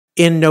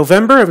In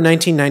November of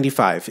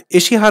 1995,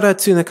 Ishihara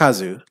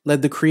Tsunekazu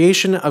led the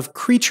creation of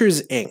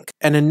Creatures Inc.,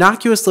 an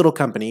innocuous little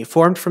company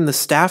formed from the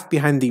staff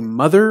behind the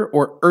Mother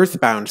or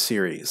Earthbound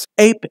series,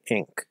 Ape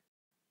Inc.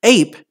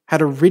 Ape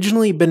had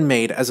originally been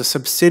made as a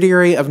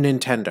subsidiary of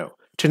Nintendo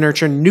to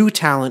nurture new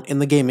talent in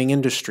the gaming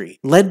industry,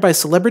 led by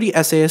celebrity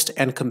essayist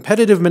and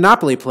competitive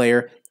Monopoly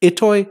player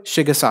Itoi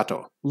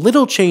Shigesato.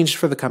 Little changed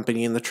for the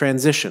company in the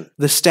transition.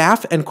 The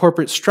staff and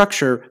corporate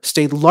structure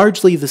stayed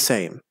largely the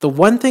same. The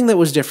one thing that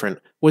was different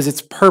was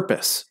its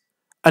purpose.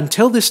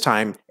 Until this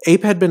time,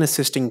 Ape had been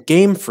assisting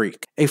Game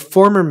Freak, a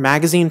former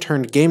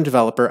magazine-turned-game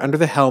developer under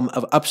the helm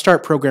of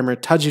upstart programmer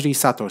Tajiri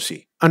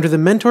Satoshi. Under the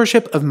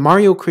mentorship of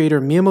Mario creator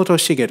Miyamoto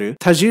Shigeru,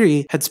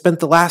 Tajiri had spent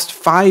the last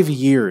 5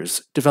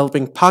 years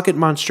developing Pocket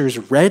Monsters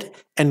Red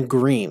and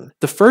Green,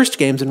 the first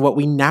games in what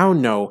we now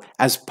know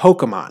as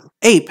Pokémon.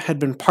 Ape had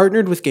been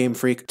partnered with Game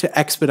Freak to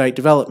expedite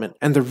development,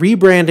 and the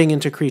rebranding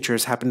into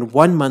Creatures happened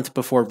 1 month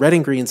before Red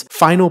and Green's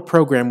final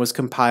program was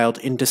compiled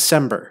in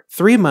December.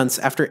 3 months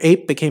after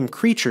Ape became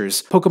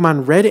Creatures,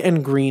 Pokémon Red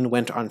and Green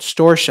went on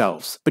store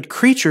shelves, but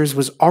Creatures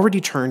was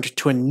already turned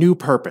to a new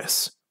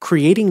purpose: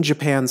 creating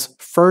Japan's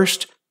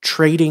first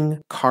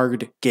trading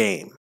card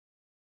game.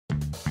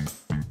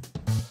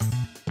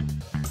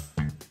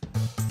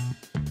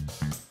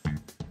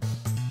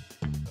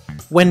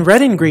 When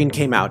Red and Green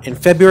came out in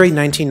February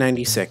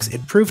 1996,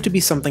 it proved to be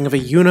something of a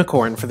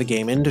unicorn for the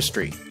game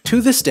industry.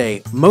 To this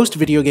day, most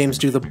video games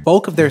do the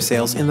bulk of their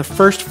sales in the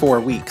first 4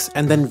 weeks,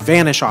 and then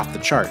vanish off the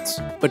charts.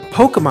 But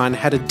Pokémon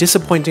had a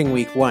disappointing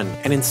week 1,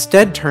 and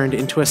instead turned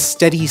into a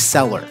steady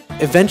seller,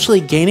 eventually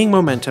gaining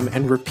momentum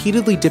and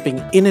repeatedly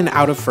dipping in and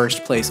out of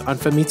first place on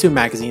Famitsu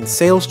magazine's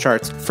sales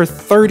charts for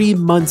 30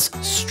 months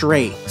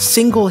straight,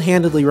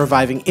 single-handedly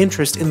reviving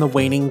interest in the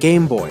waning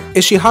Game Boy.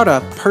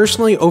 Ishihara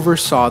personally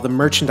oversaw the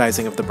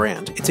merchandising of the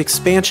brand, its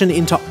expansion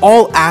into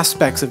all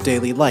aspects of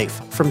daily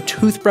life, from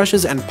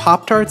toothbrushes and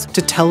Pop-Tarts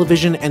to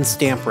television and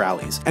stamp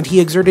rallies, and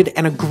he exerted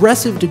an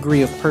aggressive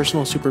degree of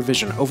personal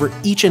supervision over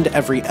each and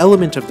every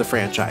element of the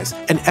franchise,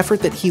 an effort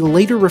that he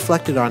later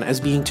reflected on as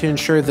being to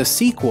ensure the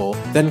sequel,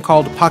 then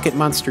called Pocket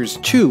Monsters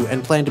 2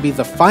 and planned to be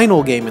the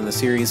final game in the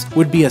series,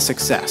 would be a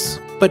success.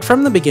 But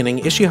from the beginning,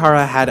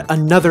 Ishihara had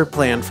another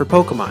plan for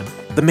Pokémon.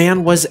 The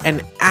man was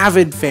an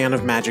avid fan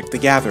of Magic the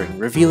Gathering,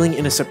 revealing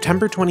in a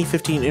September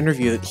 2015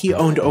 interview that he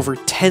owned over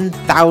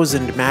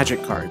 10,000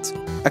 Magic cards,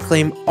 a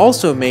claim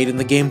also made in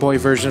the Game Boy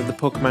version of the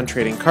Pokémon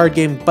Trading Card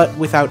Game, but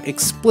without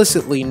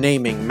explicitly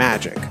naming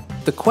Magic.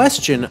 The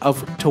question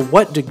of to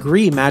what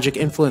degree Magic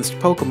influenced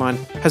Pokémon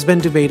has been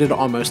debated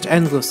almost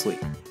endlessly,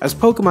 as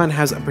Pokémon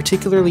has a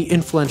particularly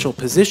influential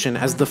position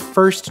as the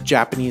first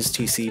Japanese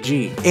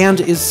TCG,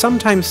 and is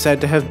sometimes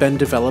said to have been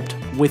developed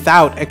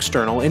without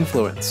external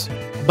influence.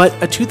 But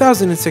a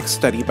 2006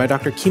 study by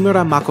Dr.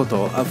 Kimura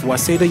Makoto of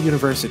Waseda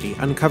University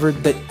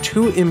uncovered that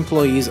 2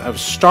 employees of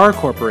Star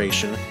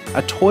Corporation,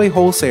 a toy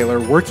wholesaler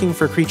working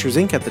for Creatures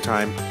Inc. at the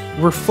time,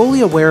 were fully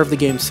aware of the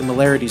game's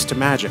similarities to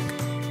Magic.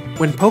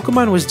 When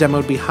Pokémon was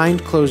demoed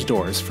behind closed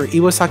doors for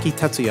Iwasaki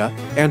Tetsuya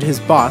and his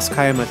boss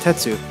Kayama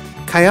Tetsu,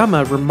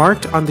 Kayama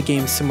remarked on the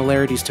game's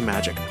similarities to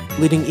Magic,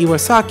 leading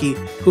Iwasaki,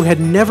 who had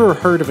never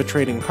heard of a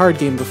trading card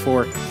game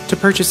before, to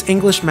purchase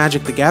English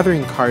Magic the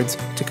Gathering cards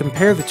to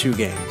compare the 2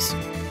 games.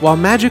 While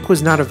Magic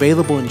was not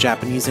available in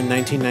Japanese in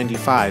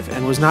 1995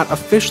 and was not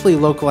officially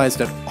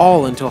localized at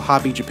all until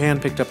Hobby Japan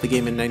picked up the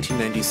game in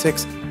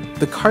 1996,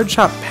 the card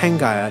shop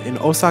Pangaya in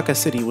Osaka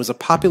City was a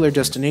popular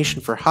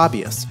destination for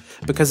hobbyists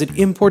because it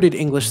imported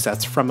English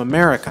sets from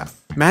America.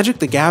 Magic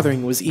the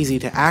Gathering was easy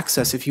to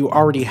access if you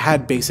already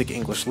had basic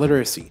English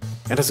literacy,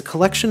 and as a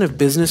collection of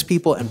business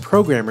people and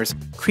programmers,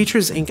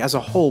 Creatures Inc. as a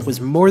whole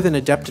was more than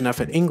adept enough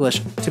at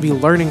English to be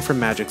learning from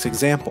Magic's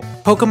example.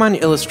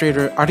 Pokémon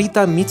illustrator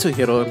Arita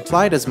Mitsuhiro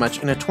implied as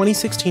much in a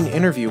 2016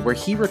 interview where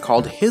he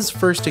recalled his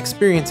first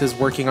experiences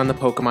working on the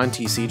Pokémon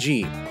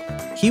TCG.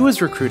 He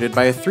was recruited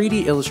by a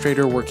 3D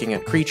illustrator working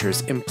at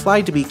Creatures,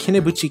 implied to be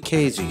Kinebuchi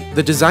Keiji,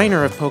 the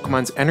designer of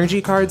Pokemon's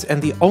energy cards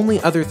and the only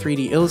other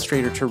 3D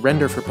illustrator to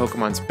render for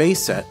Pokemon's base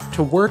set,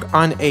 to work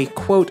on a,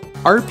 quote,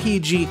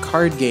 RPG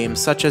card game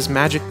such as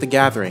Magic the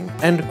Gathering,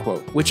 end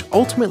quote, which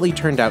ultimately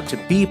turned out to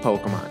be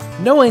Pokemon.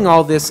 Knowing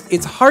all this,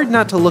 it's hard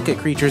not to look at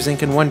Creatures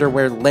Inc. and wonder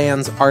where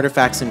lands,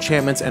 artifacts,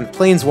 enchantments, and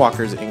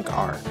Planeswalkers Inc.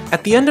 are.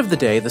 At the end of the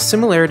day, the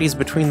similarities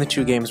between the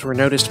 2 games were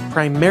noticed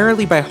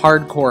primarily by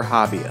hardcore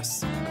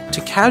hobbyists. To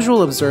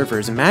casual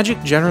observers,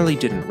 Magic generally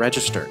didn't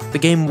register. The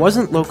game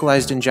wasn't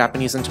localized in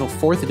Japanese until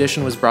 4th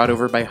edition was brought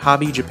over by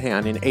Hobby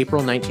Japan in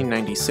April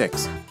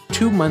 1996,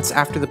 2 months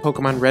after the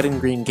Pokémon Red and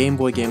Green Game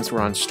Boy games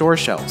were on store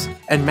shelves,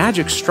 and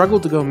Magic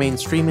struggled to go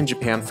mainstream in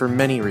Japan for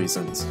many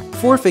reasons.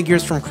 4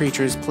 figures from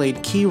Creatures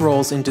played key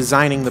roles in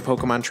designing the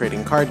Pokémon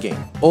Trading Card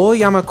Game: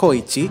 Oyama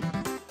Koichi,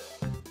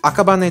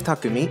 Akabane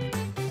Takumi,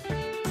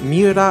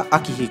 Miura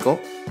Akihiko,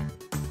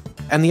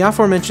 and the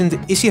aforementioned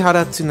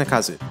Ishihara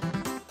Tsunekazu.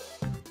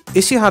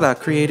 Ishihara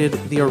created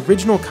the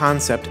original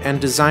concept and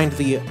designed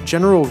the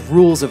general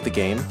rules of the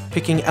game,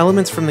 picking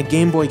elements from the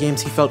Game Boy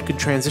games he felt could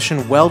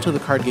transition well to the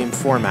card game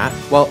format,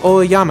 while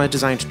Aoyama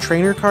designed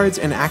trainer cards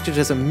and acted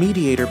as a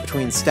mediator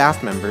between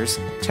staff members,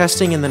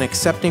 testing and then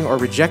accepting or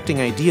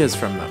rejecting ideas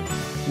from them.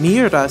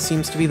 Miura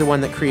seems to be the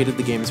one that created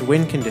the game's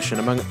win condition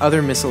among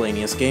other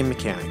miscellaneous game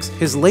mechanics.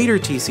 His later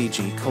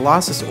TCG,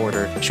 Colossus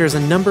Order, shares a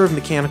number of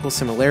mechanical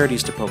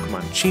similarities to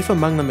Pokemon, chief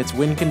among them its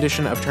win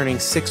condition of turning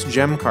 6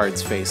 gem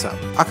cards face up.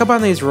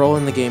 Akabane's role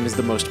in the game is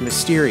the most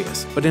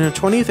mysterious, but in a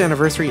 20th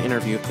anniversary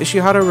interview,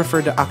 Ishihara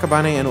referred to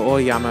Akabane and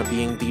Aoyama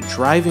being the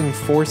driving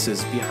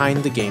forces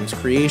behind the game's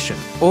creation.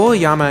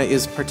 Aoyama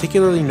is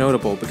particularly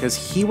notable because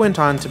he went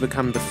on to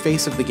become the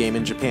face of the game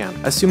in Japan,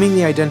 assuming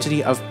the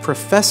identity of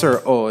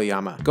Professor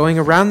Aoyama, going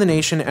around the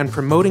nation and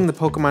promoting the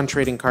Pokémon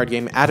trading card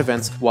game at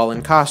events while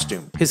in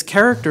costume. His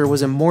character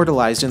was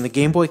immortalized in the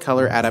Game Boy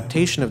Color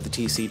adaptation of the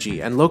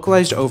TCG and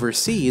localized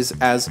overseas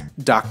as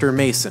Dr.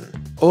 Mason.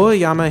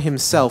 Aoyama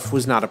himself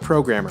was not a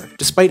programmer,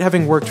 despite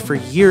having worked for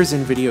years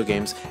in video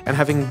games and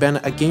having been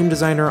a game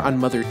designer on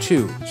Mother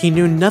 2. He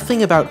knew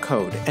nothing about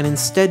code and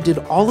instead did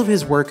all of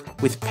his work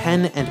with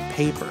pen and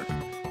paper.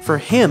 For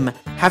him,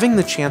 having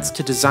the chance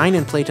to design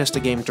and playtest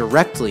a game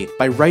directly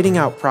by writing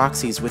out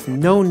proxies with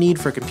no need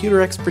for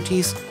computer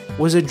expertise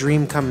was a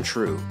dream come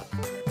true.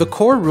 The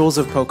core rules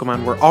of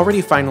Pokemon were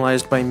already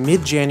finalized by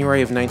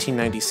mid-January of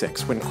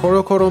 1996 when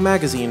CoroCoro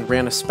magazine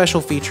ran a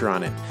special feature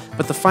on it,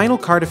 but the final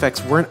card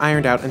effects weren't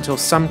ironed out until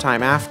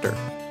sometime after.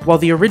 While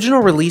the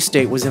original release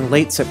date was in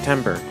late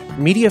September,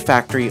 Media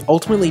Factory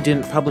ultimately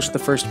didn't publish the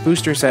first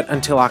booster set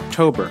until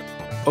October,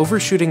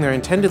 overshooting their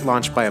intended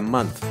launch by a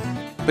month.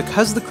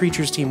 Because the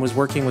Creatures team was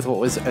working with what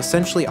was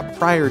essentially a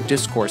prior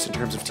discourse in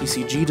terms of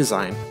TCG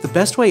design, the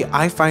best way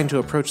I find to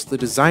approach the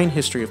design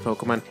history of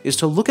Pokemon is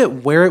to look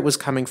at where it was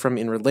coming from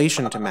in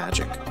relation to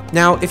Magic.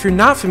 Now, if you're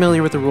not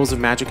familiar with the rules of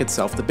Magic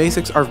itself, the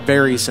basics are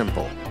very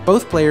simple.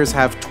 Both players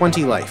have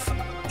 20 life.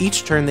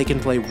 Each turn they can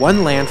play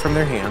 1 land from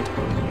their hand,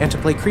 and to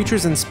play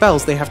creatures and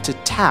spells they have to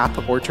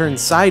tap or turn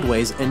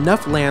sideways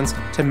enough lands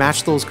to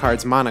match those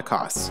cards' mana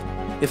costs.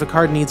 If a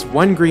card needs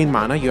 1 green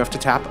mana, you have to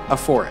tap a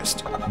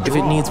forest. If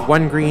it needs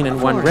 1 green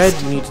and 1 red,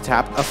 you need to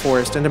tap a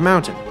forest and a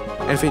mountain.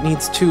 And if it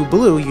needs 2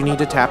 blue, you need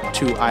to tap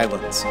 2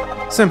 islands.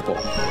 Simple.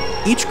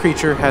 Each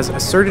creature has a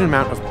certain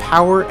amount of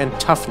power and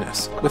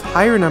toughness, with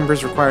higher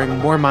numbers requiring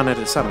more mana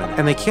to summon,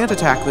 and they can't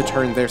attack the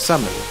turn they're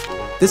summoned.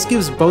 This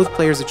gives both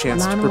players a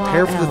chance to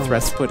prepare for the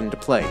threats put into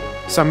play,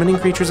 summoning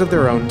creatures of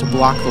their own to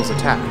block those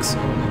attacks.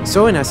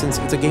 So in essence,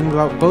 it's a game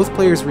about both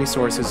players'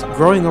 resources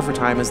growing over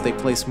time as they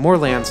place more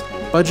lands,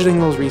 budgeting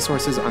those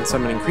resources on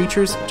summoning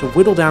creatures to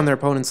whittle down their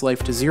opponent's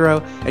life to 0,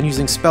 and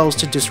using spells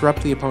to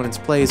disrupt the opponent's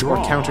plays or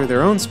counter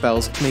their own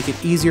spells to make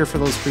it easier for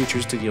those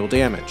creatures to deal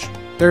damage.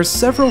 There are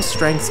several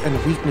strengths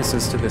and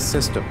weaknesses to this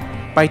system.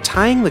 By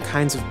tying the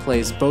kinds of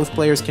plays both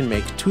players can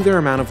make to their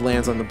amount of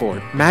lands on the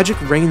board, Magic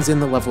reins in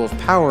the level of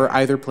power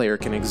either player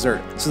can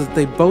exert, so that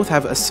they both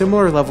have a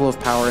similar level of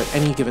power at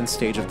any given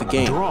stage of the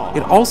game.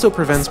 It also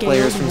prevents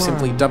players from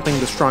simply dumping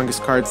the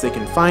strongest cards they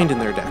can find in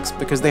their decks,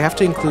 because they have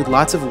to include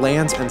lots of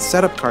lands and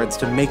setup cards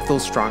to make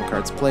those strong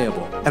cards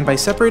playable. And by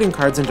separating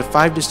cards into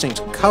 5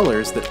 distinct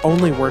colors that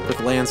only work with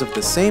lands of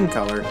the same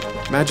color,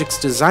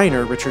 Magic's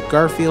designer, Richard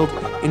Garfield,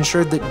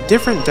 ensured that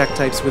different deck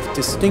types with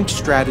distinct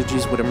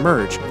strategies would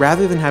emerge,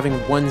 rather than having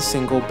one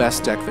single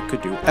best deck that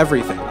could do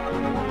everything.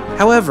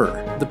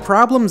 However, the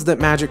problems that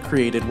Magic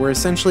created were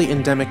essentially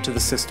endemic to the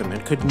system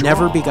and could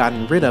never be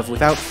gotten rid of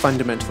without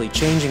fundamentally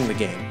changing the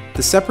game.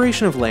 The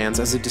separation of lands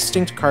as a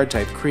distinct card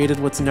type created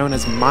what's known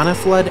as Mana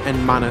Flood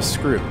and Mana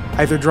Screw,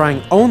 either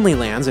drawing only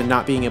lands and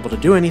not being able to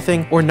do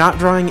anything, or not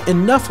drawing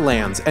enough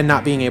lands and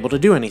not being able to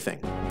do anything.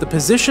 The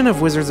position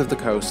of Wizards of the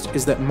Coast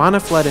is that Mana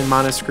Flood and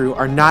Mana Screw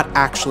are not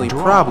actually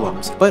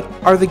problems, but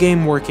are the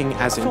game working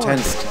as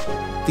intended.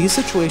 These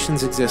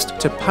situations exist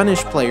to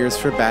punish players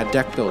for bad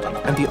deck building,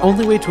 and the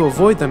only way to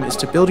avoid them is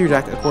to build your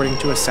deck according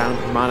to a sound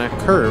mana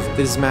curve that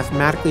is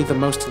mathematically the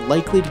most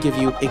likely to give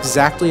you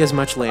exactly as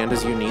much land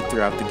as you need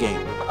throughout the game.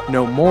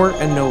 No more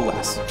and no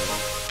less.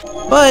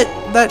 But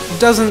that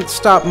doesn't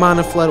stop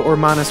Mana Flood or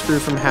Mana Screw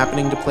from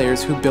happening to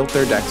players who built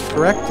their decks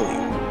correctly.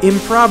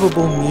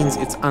 Improbable means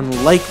it's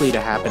unlikely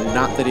to happen,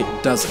 not that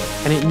it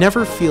doesn't, and it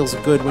never feels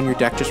good when your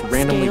deck just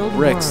randomly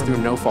bricks through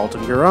no fault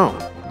of your own.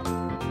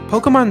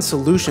 Pokemon's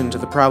solution to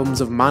the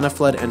problems of Mana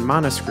Flood and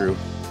Mana Screw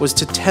was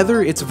to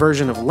tether its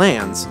version of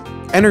lands,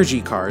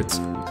 energy cards,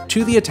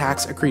 to the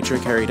attacks a creature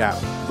carried out,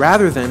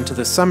 rather than to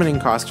the summoning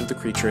cost of the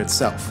creature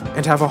itself,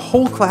 and have a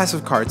whole class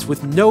of cards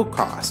with no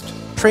cost,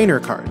 trainer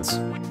cards.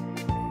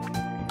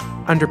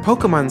 Under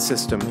Pokemon's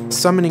system,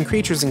 summoning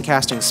creatures and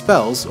casting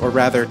spells, or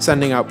rather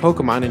sending out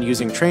Pokemon and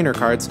using trainer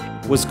cards,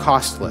 was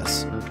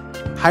costless.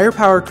 Higher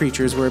power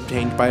creatures were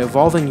obtained by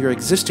evolving your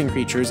existing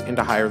creatures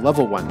into higher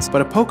level ones,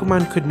 but a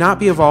Pokémon could not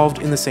be evolved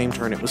in the same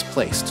turn it was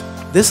placed.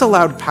 This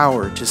allowed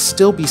power to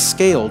still be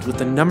scaled with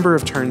the number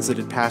of turns that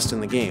had passed in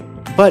the game,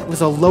 but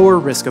with a lower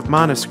risk of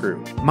mana screw.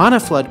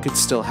 Mana flood could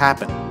still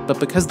happen, but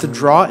because the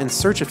draw and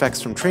search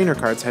effects from trainer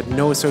cards had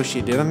no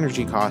associated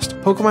energy cost,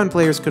 Pokémon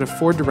players could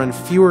afford to run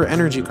fewer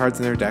energy cards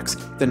in their decks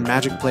than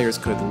Magic players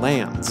could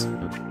lands.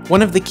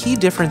 One of the key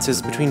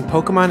differences between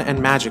Pokémon and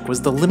Magic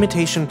was the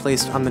limitation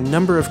placed on the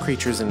number of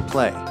creatures in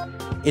play.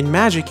 In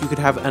Magic, you could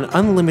have an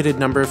unlimited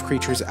number of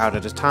creatures out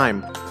at a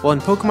time, while in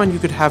Pokémon you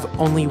could have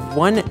only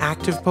 1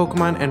 active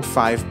Pokémon and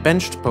 5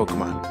 benched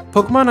Pokémon.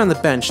 Pokémon on the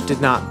bench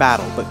did not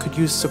battle, but could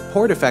use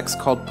support effects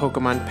called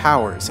Pokémon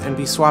powers, and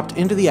be swapped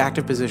into the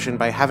active position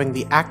by having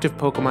the active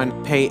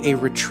Pokémon pay a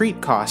retreat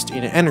cost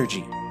in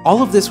energy.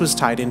 All of this was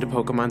tied into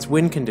Pokémon's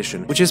win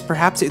condition, which is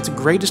perhaps its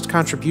greatest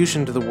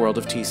contribution to the world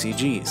of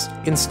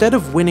TCGs. Instead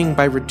of winning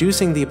by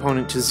reducing the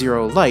opponent to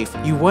 0 life,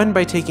 you won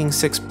by taking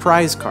 6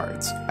 prize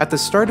cards. At the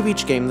start of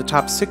each game, the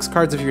top 6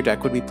 cards of your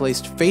deck would be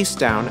placed face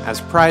down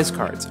as prize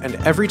cards, and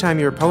every time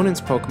your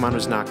opponent's Pokémon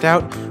was knocked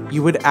out,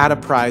 you would add a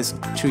prize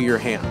to your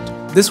hand.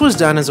 This was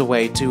done as a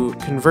way to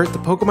convert the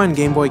Pokémon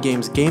Game Boy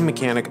game's game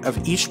mechanic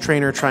of each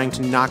trainer trying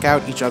to knock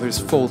out each other's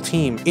full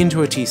team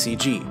into a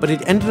TCG, but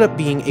it ended up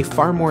being a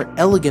far more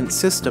elegant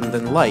system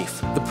than Life.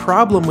 The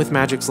problem with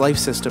Magic's Life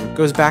system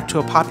goes back to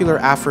a popular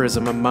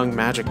aphorism among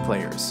Magic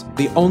players: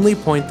 the only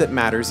point that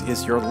matters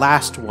is your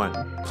last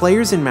one.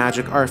 Players in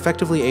Magic are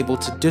effectively able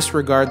to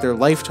disregard their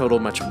life total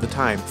much of the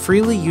time,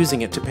 freely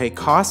using it to pay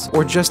costs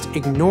or just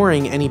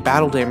ignoring any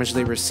battle damage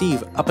they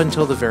receive up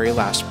until the very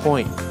last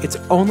point. It's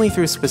only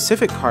through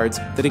specific cards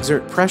that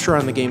exert pressure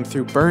on the game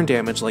through burn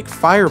damage like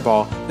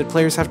Fireball that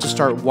players have to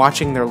start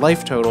watching their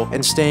life total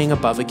and staying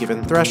above a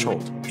given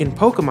threshold. In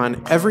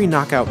Pokémon, every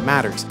knockout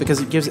matters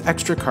because it gives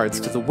extra cards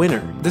to the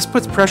winner. This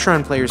puts pressure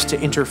on players to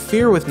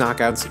interfere with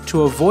knockouts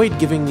to avoid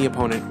giving the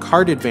opponent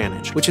card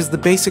advantage, which is the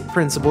basic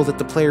principle that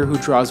the player who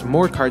draws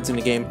more cards in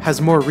a game has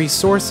more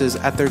resources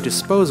at their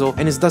disposal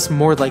and is thus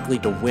more likely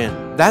to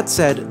win. That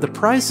said, the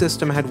prize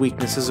system had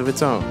weaknesses of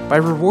its own. By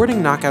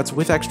rewarding knockouts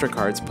with extra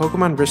cards,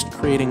 Pokémon risked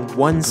creating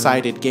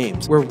one-sided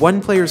games, where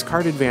one player's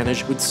card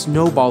advantage would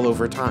snowball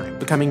over time,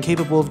 becoming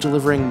capable of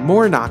delivering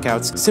more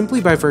knockouts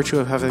simply by virtue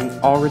of having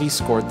already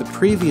scored the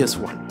previous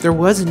one. There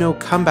was no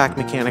comeback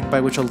mechanic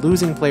by which a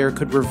losing player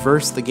could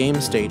reverse the game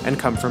state and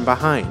come from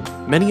behind.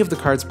 Many of the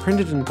cards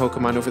printed in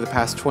Pokémon over the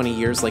past 20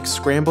 years, like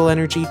Scramble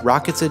Energy,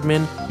 Rockets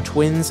Admin,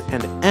 Twins,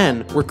 and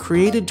N, were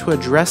created to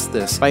address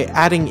this by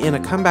adding in a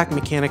comeback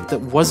mechanic that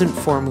wasn't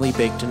formally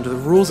baked into the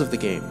rules of the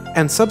game.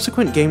 And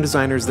subsequent game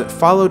designers that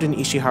followed in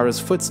Ishihara's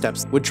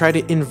footsteps would try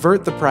to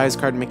invert the prize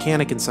card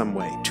mechanic in some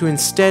way, to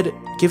instead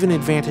give an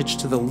advantage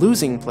to the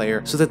losing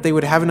player so that they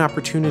would have an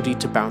opportunity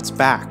to bounce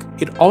back.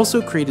 It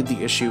also created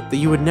the issue that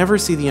you would never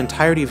see the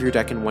entirety of your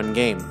deck in one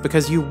game,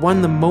 because you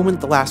won the moment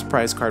the last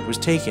prize card was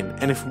taken,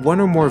 and if one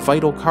or more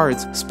vital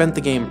cards spent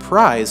the game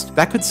prized,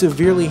 that could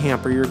severely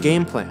hamper your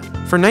game plan.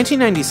 For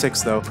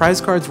 1996 though, prize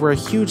cards were a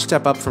huge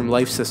step up from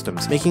Life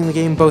systems, making the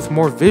game both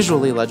more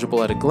visually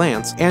legible at a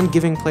glance and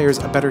giving players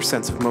a better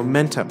sense of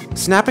momentum.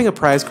 Snapping a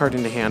prize card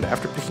into hand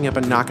after picking up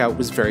a knockout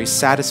was very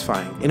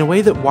satisfying, in a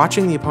way that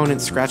watching the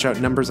opponent scratch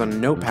out numbers on a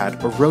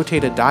notepad or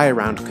rotate a die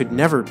around could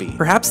never be.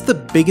 Perhaps the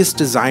biggest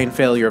design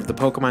failure of the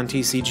Pokémon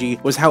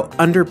TCG was how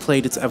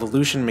underplayed its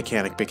evolution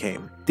mechanic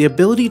became. The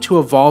ability to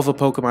evolve a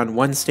Pokémon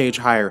one stage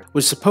higher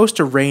was supposed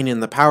to rein in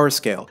the power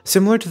scale,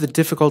 similar to the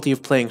difficulty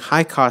of playing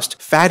high-cost,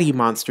 fatty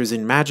monsters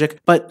in Magic,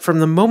 but from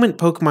the moment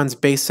Pokémon's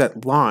base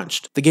set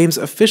launched, the game's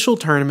official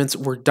tournaments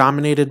were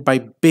dominated by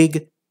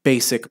big,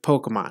 basic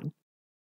Pokémon.